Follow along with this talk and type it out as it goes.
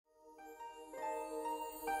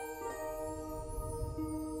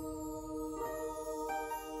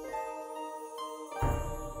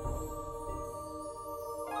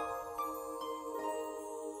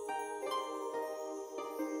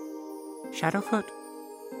Shadowfoot?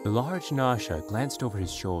 The large Nasha glanced over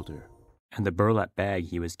his shoulder and the burlap bag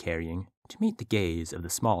he was carrying to meet the gaze of the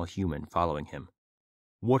small human following him.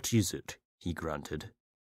 "What is it?" he grunted.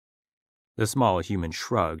 The small human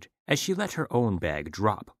shrugged as she let her own bag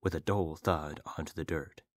drop with a dull thud onto the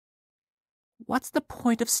dirt. "What's the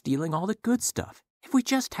point of stealing all the good stuff if we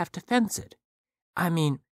just have to fence it? I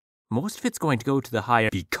mean, most of it's going to go to the higher—"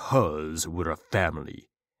 "Because we're a family,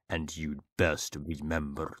 and you'd best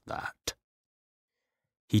remember that."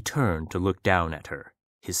 He turned to look down at her,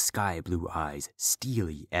 his sky-blue eyes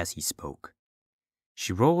steely as he spoke.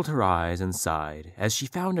 She rolled her eyes and sighed as she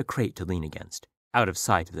found a crate to lean against, out of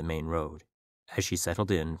sight of the main road, as she settled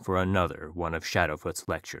in for another one of Shadowfoot's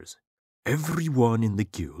lectures. "Everyone in the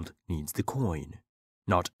guild needs the coin.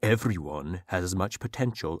 Not everyone has as much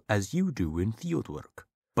potential as you do in fieldwork,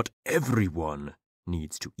 but everyone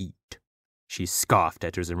needs to eat." She scoffed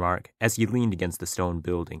at his remark as he leaned against the stone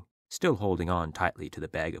building, still holding on tightly to the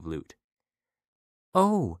bag of loot.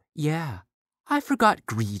 "Oh, yeah. I forgot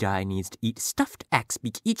Greed-Eye needs to eat stuffed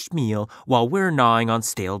axbeak each meal while we're gnawing on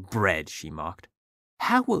stale bread," she mocked.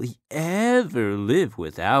 "How will he ever live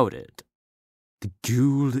without it?" "The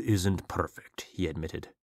guild isn't perfect," he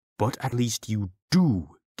admitted, "but at least you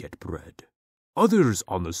do get bread. Others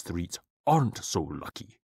on the streets aren't so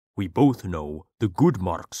lucky. We both know the good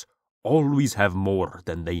marks always have more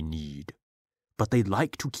than they need, but they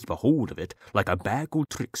like to keep a hold of it like a bag o'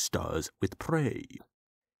 tricks does with prey."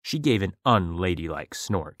 She gave an unladylike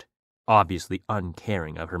snort, obviously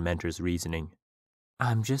uncaring of her mentor's reasoning.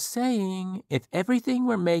 "I'm just saying, if everything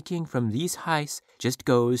we're making from these heists just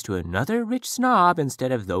goes to another rich snob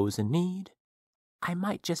instead of those in need, I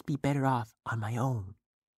might just be better off on my own."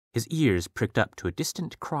 His ears pricked up to a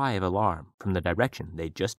distant cry of alarm from the direction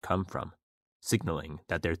they'd just come from, signaling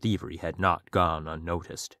that their thievery had not gone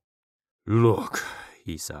unnoticed. "Look,"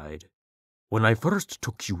 he sighed, "when I first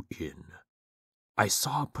took you in, I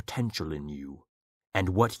saw potential in you and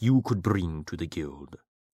what you could bring to the guild."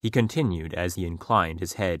 He continued as he inclined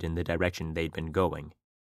his head in the direction they'd been going,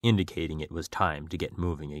 indicating it was time to get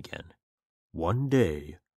moving again. "One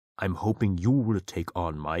day, I'm hoping you'll take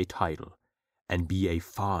on my title and be a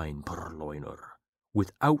fine Purloiner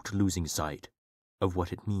without losing sight of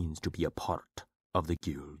what it means to be a part of the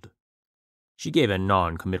guild." She gave a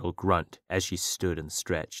non-committal grunt as she stood and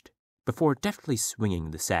stretched, before deftly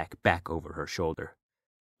swinging the sack back over her shoulder.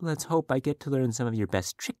 "Let's hope I get to learn some of your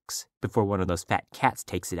best tricks before one of those fat cats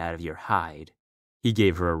takes it out of your hide." He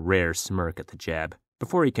gave her a rare smirk at the jab,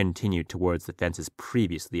 before he continued towards the fence's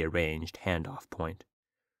previously arranged handoff point.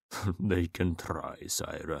 "They can try,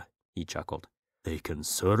 Cira," he chuckled. "They can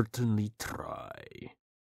certainly try."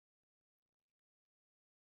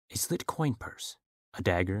 A slit coin purse, a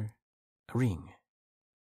dagger, a ring.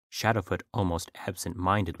 Shadowfoot almost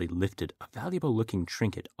absent-mindedly lifted a valuable-looking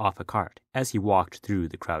trinket off a cart as he walked through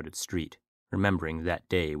the crowded street, remembering that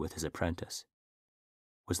day with his apprentice.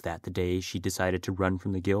 Was that the day she decided to run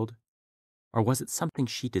from the guild? Or was it something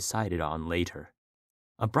she decided on later?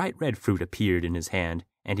 A bright red fruit appeared in his hand,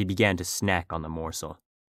 and he began to snack on the morsel.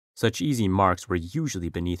 Such easy marks were usually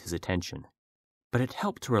beneath his attention, but it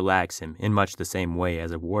helped to relax him in much the same way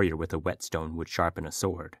as a warrior with a whetstone would sharpen a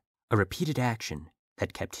sword, a repeated action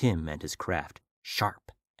that kept him and his craft sharp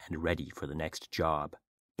and ready for the next job.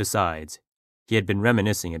 Besides, he had been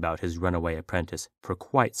reminiscing about his runaway apprentice for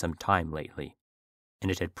quite some time lately, and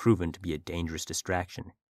it had proven to be a dangerous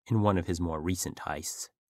distraction in one of his more recent heists.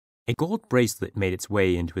 A gold bracelet made its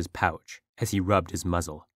way into his pouch as he rubbed his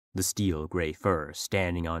muzzle, the steel gray fur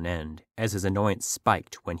standing on end as his annoyance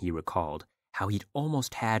spiked when he recalled how he'd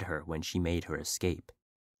almost had her when she made her escape.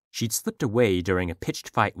 She'd slipped away during a pitched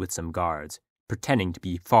fight with some guards, pretending to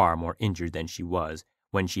be far more injured than she was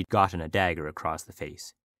when she'd gotten a dagger across the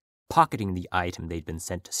face, pocketing the item they'd been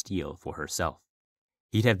sent to steal for herself.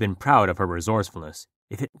 He'd have been proud of her resourcefulness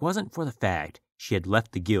if it wasn't for the fact she had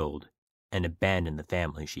left the guild and abandoned the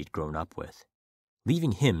family she'd grown up with,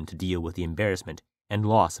 leaving him to deal with the embarrassment and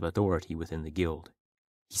loss of authority within the guild.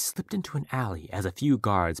 He slipped into an alley as a few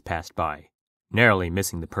guards passed by, narrowly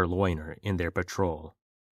missing the Purloiner in their patrol.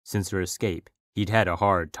 Since her escape, he'd had a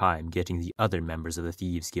hard time getting the other members of the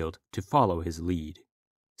Thieves Guild to follow his lead.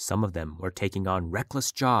 Some of them were taking on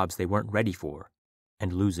reckless jobs they weren't ready for,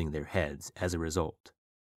 and losing their heads as a result.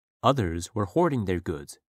 Others were hoarding their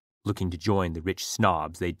goods, looking to join the rich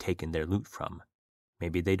snobs they'd taken their loot from.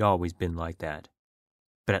 Maybe they'd always been like that.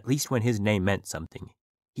 But at least when his name meant something,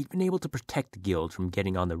 he'd been able to protect the guild from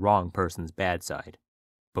getting on the wrong person's bad side,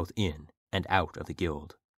 both in and out of the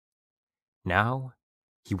guild. Now,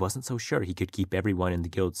 he wasn't so sure he could keep everyone in the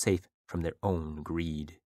guild safe from their own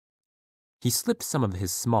greed. He slipped some of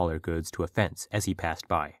his smaller goods to a fence as he passed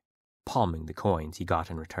by, palming the coins he got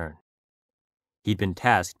in return. He'd been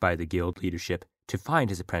tasked by the guild leadership to find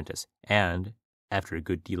his apprentice, and, after a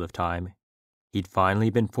good deal of time, he'd finally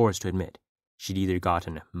been forced to admit she'd either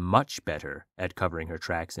gotten much better at covering her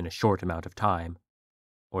tracks in a short amount of time,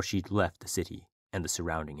 or she'd left the city and the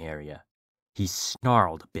surrounding area. He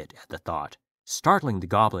snarled a bit at the thought, startling the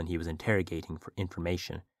goblin he was interrogating for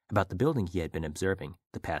information about the building he had been observing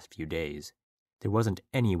the past few days. There wasn't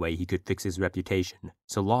any way he could fix his reputation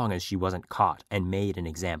so long as she wasn't caught and made an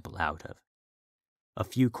example out of. A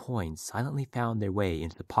few coins silently found their way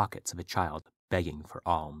into the pockets of a child begging for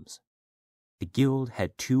alms. The guild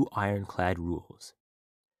had 2 ironclad rules.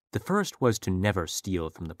 The first was to never steal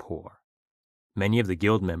from the poor. Many of the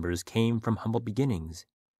guild members came from humble beginnings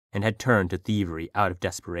and had turned to thievery out of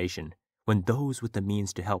desperation when those with the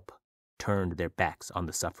means to help turned their backs on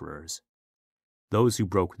the sufferers. Those who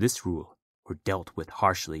broke this rule were dealt with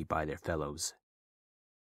harshly by their fellows.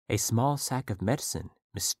 A small sack of medicine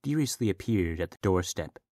mysteriously appeared at the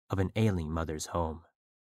doorstep of an ailing mother's home.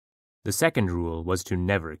 The second rule was to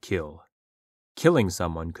never kill. Killing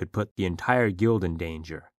someone could put the entire guild in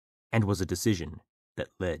danger, and was a decision that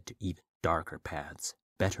led to even darker paths,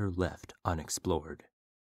 better left unexplored.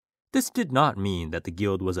 This did not mean that the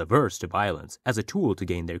guild was averse to violence as a tool to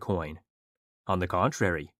gain their coin. On the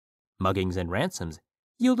contrary, muggings and ransoms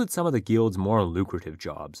yielded some of the guild's more lucrative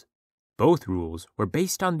jobs. Both rules were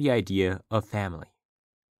based on the idea of family.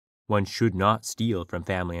 One should not steal from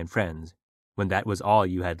family and friends when that was all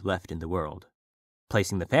you had left in the world.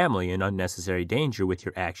 Placing the family in unnecessary danger with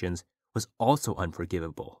your actions was also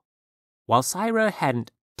unforgivable. While Cira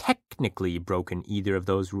hadn't technically broken either of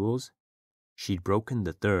those rules, she'd broken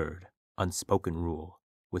the third, unspoken rule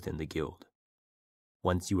within the guild.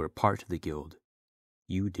 Once you were part of the guild,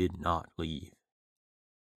 you did not leave.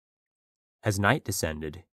 As night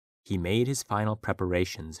descended, he made his final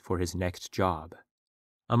preparations for his next job.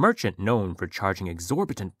 A merchant known for charging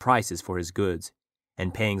exorbitant prices for his goods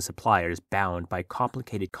and paying suppliers bound by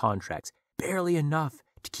complicated contracts barely enough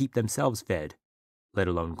to keep themselves fed, let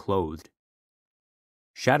alone clothed.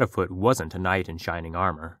 Shadowfoot wasn't a knight in shining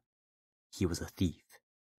armor. He was a thief.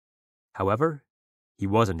 However, he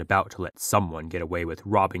wasn't about to let someone get away with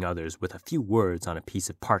robbing others with a few words on a piece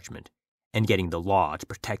of parchment and getting the law to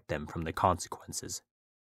protect them from the consequences.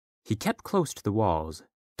 He kept close to the walls,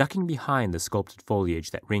 ducking behind the sculpted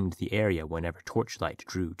foliage that ringed the area whenever torchlight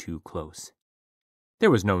drew too close. There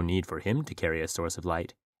was no need for him to carry a source of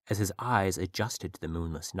light, as his eyes adjusted to the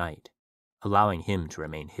moonless night, allowing him to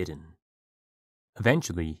remain hidden.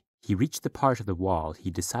 Eventually, he reached the part of the wall he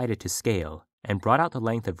decided to scale and brought out the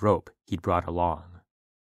length of rope he'd brought along.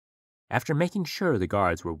 After making sure the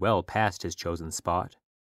guards were well past his chosen spot,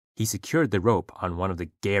 he secured the rope on one of the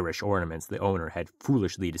garish ornaments the owner had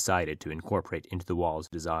foolishly decided to incorporate into the wall's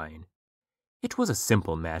design. It was a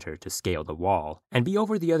simple matter to scale the wall and be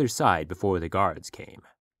over the other side before the guards came.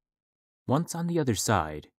 Once on the other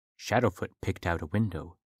side, Shadowfoot picked out a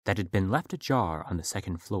window that had been left ajar on the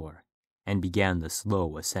second floor and began the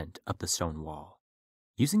slow ascent up the stone wall,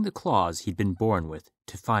 using the claws he'd been born with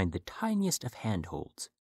to find the tiniest of handholds.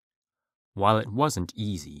 While it wasn't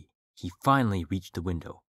easy, he finally reached the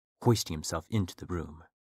window, hoisting himself into the room.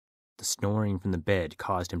 The snoring from the bed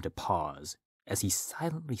caused him to pause as he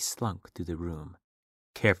silently slunk through the room,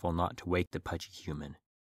 careful not to wake the pudgy human.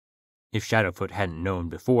 If Shadowfoot hadn't known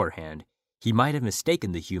beforehand, he might have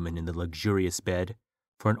mistaken the human in the luxurious bed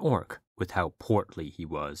for an orc with how portly he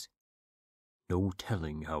was. No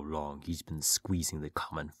telling how long he's been squeezing the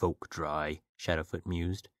common folk dry, Shadowfoot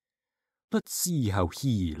mused. Let's see how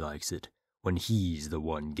he likes it when he's the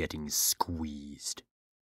one getting squeezed.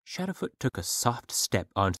 Shadowfoot took a soft step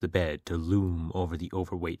onto the bed to loom over the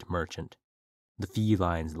overweight merchant, the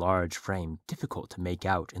feline's large frame difficult to make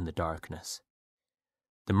out in the darkness.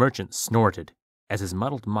 The merchant snorted as his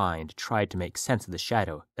muddled mind tried to make sense of the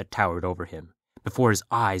shadow that towered over him, before his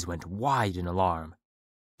eyes went wide in alarm.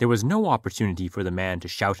 There was no opportunity for the man to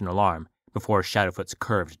shout an alarm before Shadowfoot's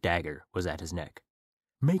curved dagger was at his neck.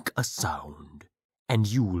 Make a sound, and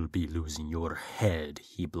you'll be losing your head,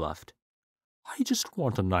 he bluffed. I just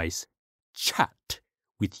want a nice chat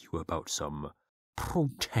with you about some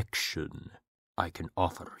protection I can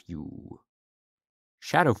offer you.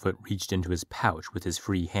 Shadowfoot reached into his pouch with his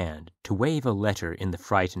free hand to wave a letter in the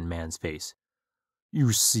frightened man's face.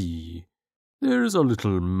 You see, there's a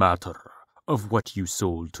little matter of what you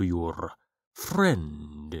sold to your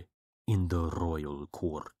friend in the royal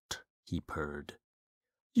court, he purred.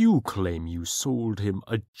 You claim you sold him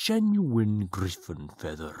a genuine griffin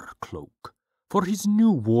feather cloak for his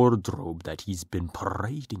new wardrobe that he's been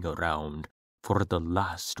parading around for the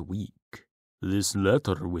last week. This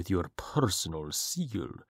letter with your personal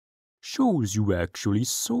seal shows you actually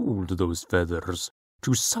sold those feathers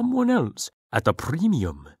to someone else at a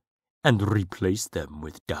premium and replaced them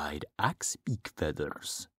with dyed axebeak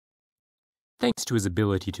feathers. Thanks to his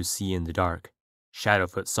ability to see in the dark,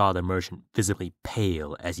 Shadowfoot saw the merchant visibly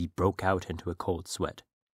pale as he broke out into a cold sweat.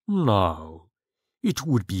 Now, it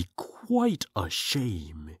would be quite a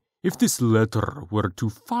shame if this letter were to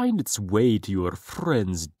find its way to your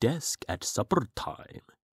friend's desk at supper time.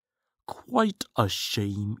 Quite a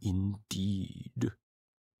shame indeed.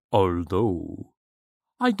 Although,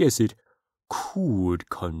 I guess it could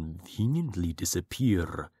conveniently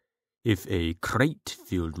disappear if a crate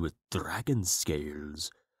filled with dragon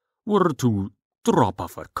scales were to drop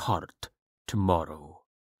off a cart tomorrow,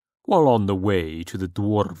 while on the way to the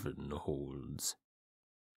dwarven holds.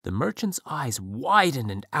 The merchant's eyes widened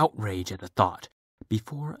in outrage at the thought,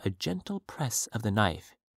 before a gentle press of the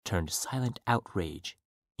knife turned silent outrage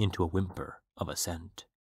into a whimper of assent.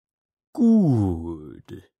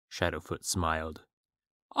 Good, Shadowfoot smiled.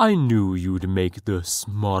 I knew you'd make the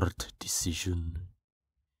smart decision.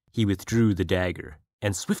 He withdrew the dagger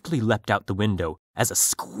and swiftly leapt out the window as a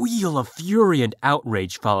squeal of fury and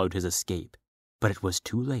outrage followed his escape. But it was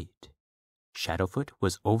too late. Shadowfoot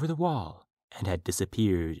was over the wall and had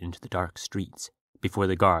disappeared into the dark streets before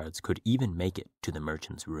the guards could even make it to the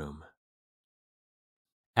merchant's room.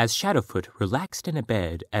 As Shadowfoot relaxed in a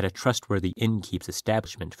bed at a trustworthy innkeep's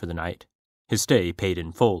establishment for the night, his stay paid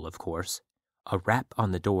in full, of course, a rap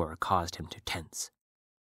on the door caused him to tense.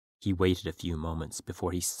 He waited a few moments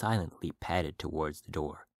before he silently padded towards the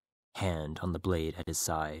door, hand on the blade at his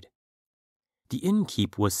side. The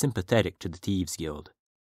innkeep was sympathetic to the Thieves Guild,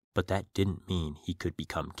 but that didn't mean he could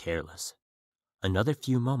become careless. Another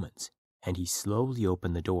few moments, and he slowly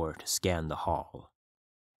opened the door to scan the hall.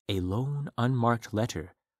 A lone, unmarked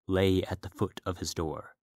letter lay at the foot of his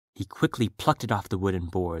door. He quickly plucked it off the wooden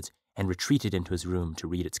boards and retreated into his room to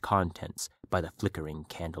read its contents by the flickering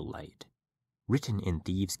candlelight. Written in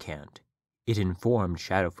thieves' cant, it informed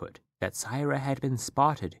Shadowfoot that Cira had been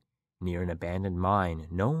spotted near an abandoned mine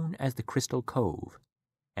known as the Crystal Cove,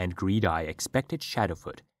 and Greedeye expected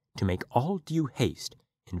Shadowfoot to make all due haste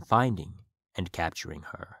in finding and capturing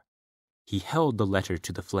her. He held the letter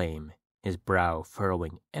to the flame, his brow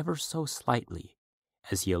furrowing ever so slightly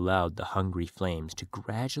as he allowed the hungry flames to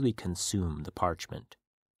gradually consume the parchment.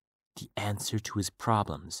 The answer to his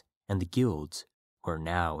problems and the guild's were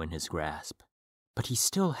now in his grasp, but he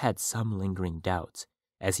still had some lingering doubts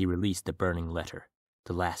as he released the burning letter,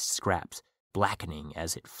 the last scraps blackening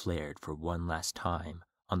as it flared for one last time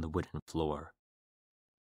on the wooden floor.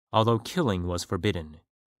 Although killing was forbidden,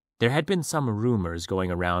 there had been some rumors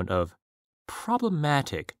going around of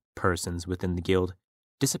problematic persons within the guild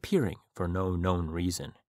disappearing for no known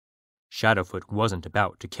reason. Shadowfoot wasn't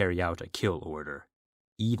about to carry out a kill order,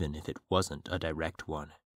 even if it wasn't a direct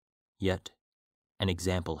one. Yet, an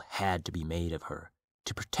example had to be made of her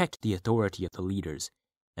to protect the authority of the leaders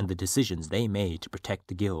and the decisions they made to protect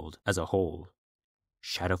the guild as a whole.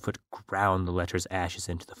 Shadowfoot ground the letter's ashes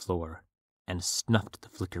into the floor and snuffed the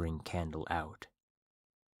flickering candle out.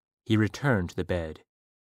 He returned to the bed,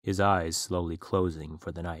 his eyes slowly closing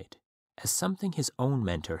for the night, as something his own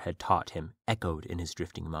mentor had taught him echoed in his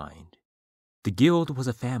drifting mind. The guild was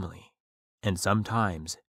a family, and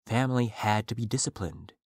sometimes family had to be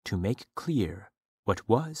disciplined to make clear what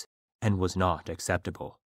was and was not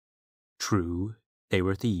acceptable. True, they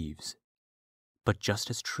were thieves, but just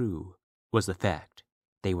as true was the fact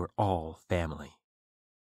they were all family.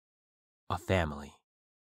 A family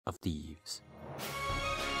of thieves.